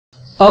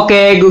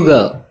Okay,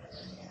 Google.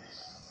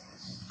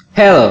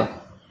 Hello.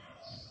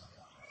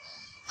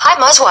 Hi,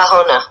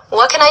 Mazwahona.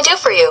 What can I do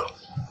for you?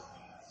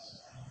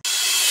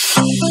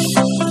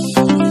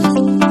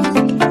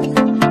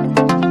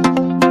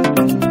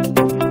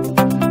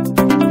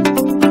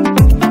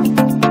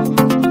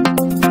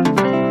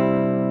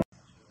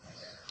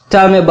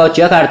 Tell me about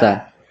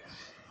Jakarta.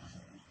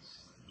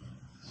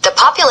 The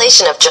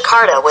population of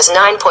Jakarta was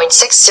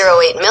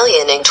 9.608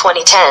 million in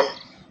 2010.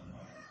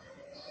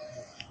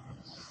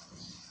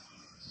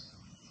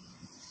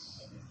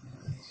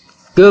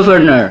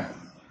 Governor.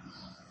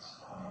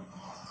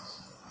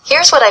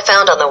 Here's what I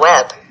found on the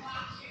web.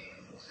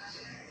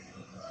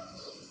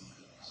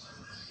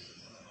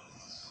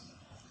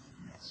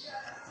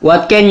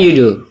 What can you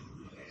do?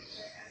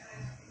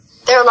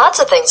 There are lots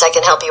of things I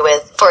can help you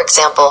with. For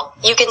example,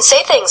 you can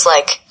say things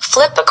like,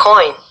 flip a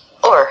coin,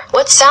 or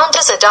what sound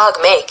does a dog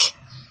make?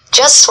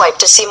 Just swipe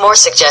to see more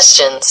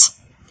suggestions.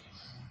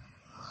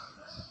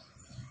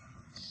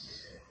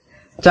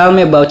 Tell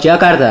me about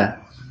Jakarta.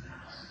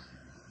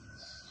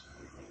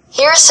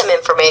 Here's some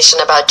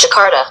information about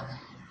Jakarta.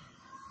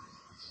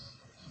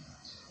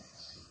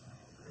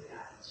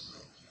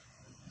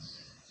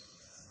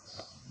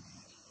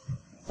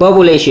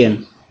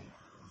 Population.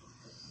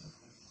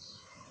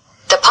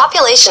 The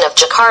population of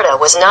Jakarta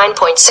was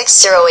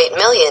 9.608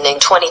 million in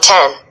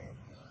 2010.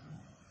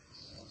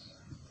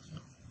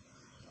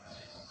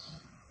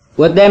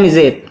 What time is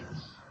it?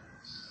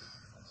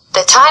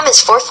 The time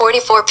is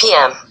 4:44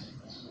 p.m.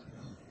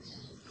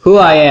 Who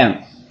I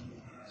am?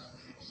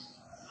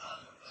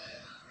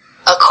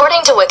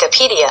 According to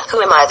Wikipedia,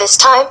 Who Am I This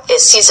Time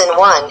is Season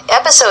 1,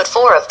 Episode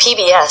 4 of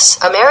PBS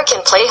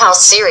American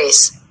Playhouse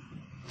series.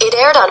 It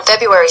aired on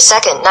February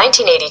 2nd,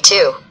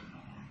 1982.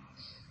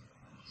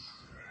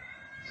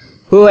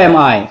 Who am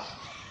I?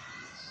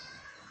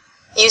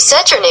 You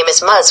said your name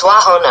is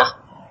Mazwahona.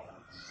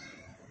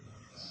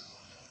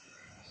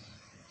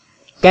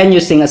 Can you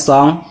sing a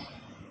song?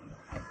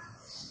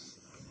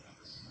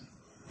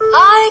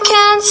 I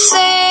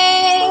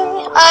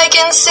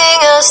can sing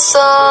a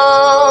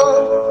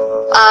song.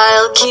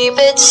 I'll keep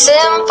it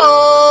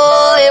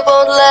simple, it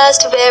won't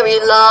last very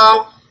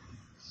long.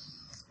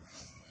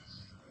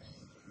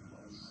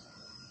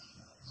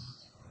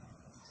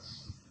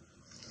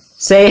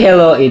 Say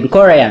hello in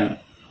Korean.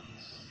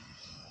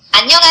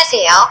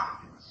 안녕하세요.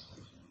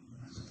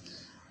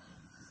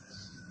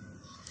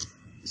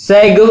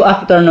 Say good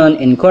afternoon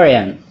in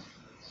Korean.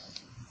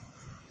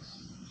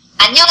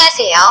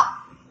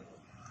 안녕하세요.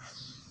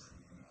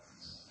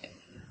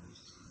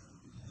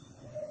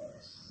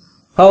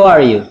 How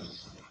are you?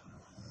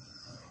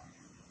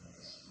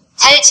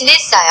 잘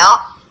지냈어요?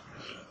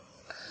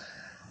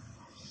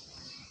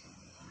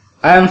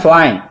 I'm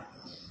fine.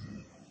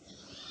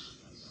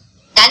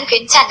 난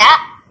괜찮아.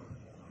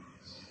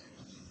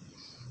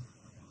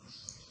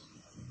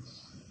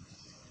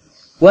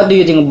 What do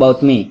you think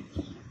about me?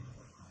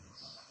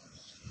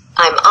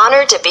 I'm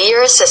honored to be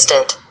your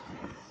assistant.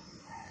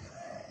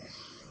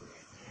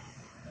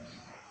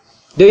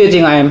 Do you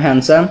think I am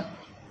handsome?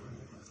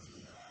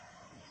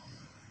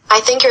 I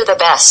think you're the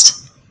best.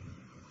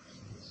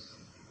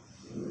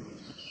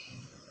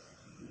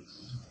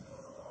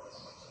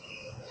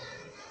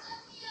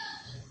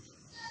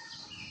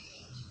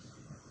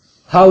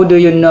 How do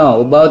you know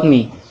about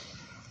me?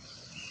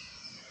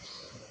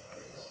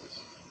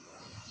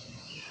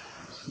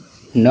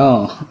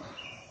 No.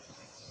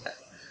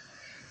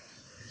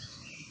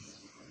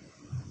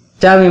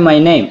 Tell me my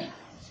name.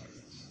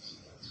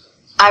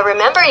 I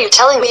remember you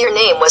telling me your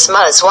name was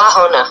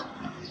Mazwahona.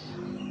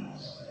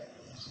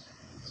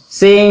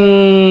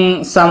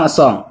 Sing some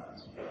song.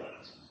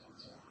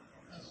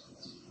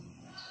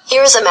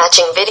 Here's a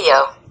matching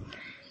video.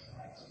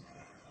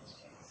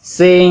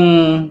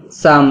 Sing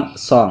some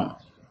song.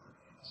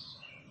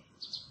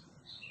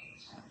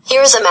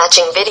 Here's a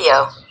matching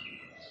video.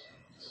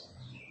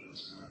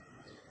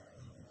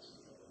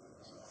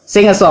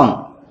 Sing a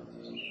song.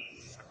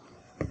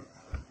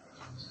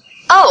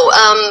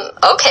 Oh,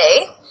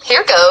 okay.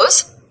 Here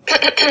goes.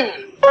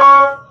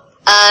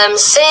 I'm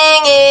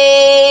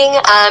singing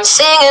a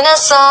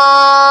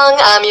song.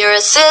 I'm your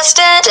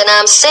assistant and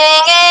I'm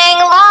singing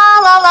la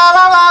la la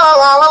la la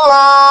la la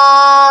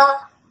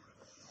la.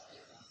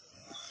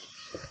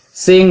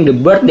 Sing the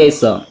birthday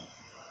song.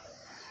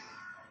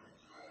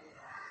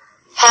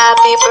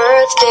 Happy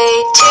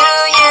birthday to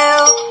you.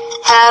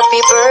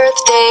 Happy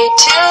birthday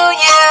to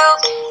you.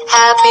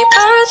 Happy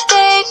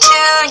birthday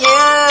to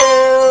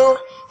you.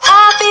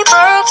 Happy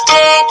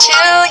birthday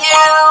to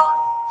you.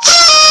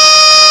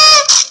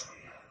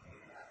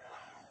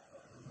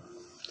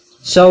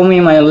 Show me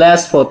my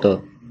last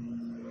photo.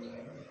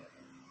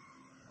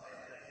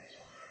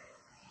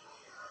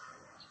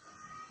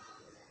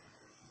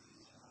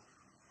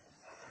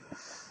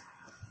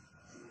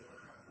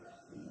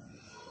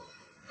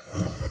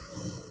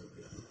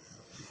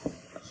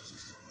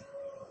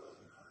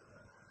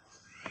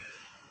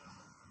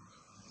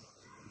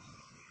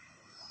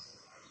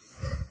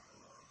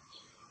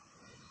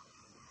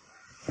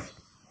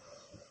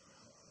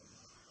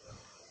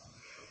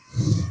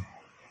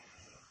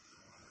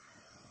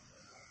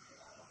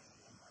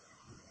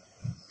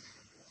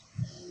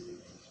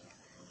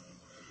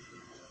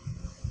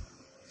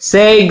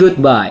 Say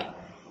goodbye.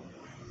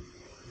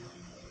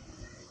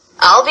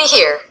 I'll be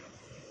here.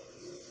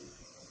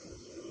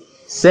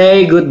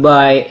 Say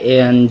goodbye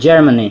in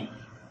Germany.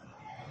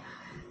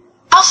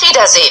 Auf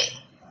Wiedersehen.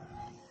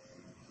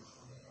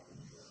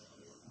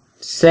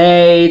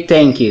 Say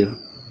thank you.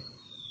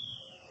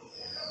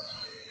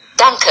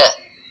 Danke.